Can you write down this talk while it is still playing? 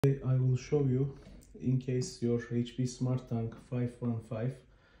I will show you, in case your HP Smart Tank 515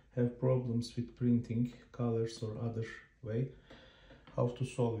 have problems with printing colors or other way, how to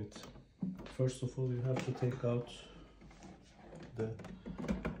solve it. First of all, you have to take out the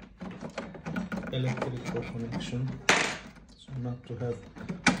electrical connection, so not to have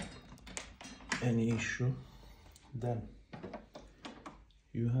any issue. Then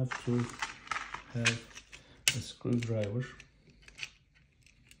you have to have a screwdriver.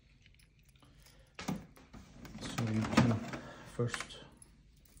 So you can first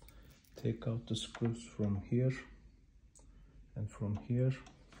take out the screws from here and from here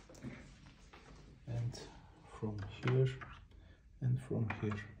and from here and from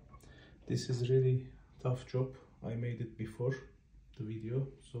here. This is really tough job. I made it before the video,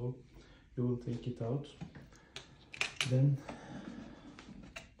 so you will take it out. Then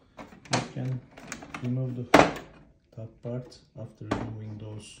you can remove the top part after removing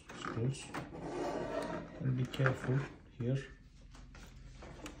those screws. And be careful here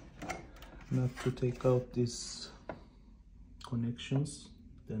not to take out these connections.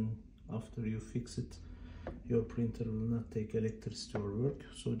 Then after you fix it, your printer will not take electricity or work,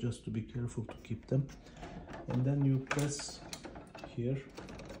 so just to be careful to keep them. And then you press here,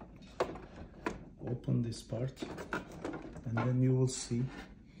 open this part, and then you will see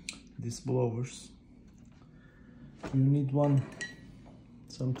these blowers. You need one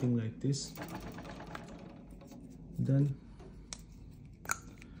something like this. Then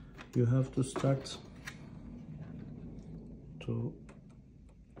you have to start to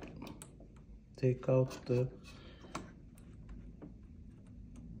take out the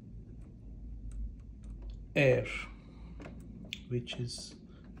air, which is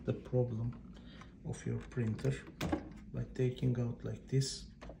the problem of your printer, by taking out like this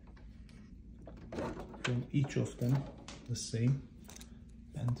from each of them the same,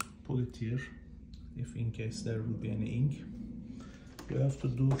 and pull it here if in case there will be any ink. You have to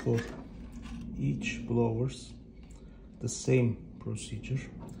do for each blowers the same procedure.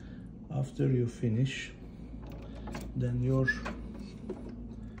 After you finish, then your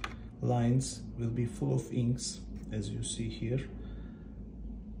lines will be full of inks, as you see here,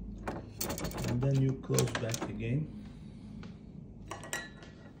 and then you close back again.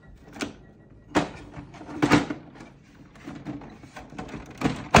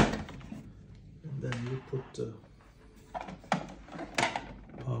 And then you put the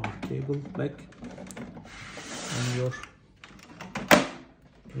power cable back, and your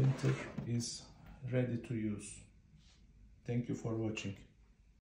printer is ready to use. Thank you for watching.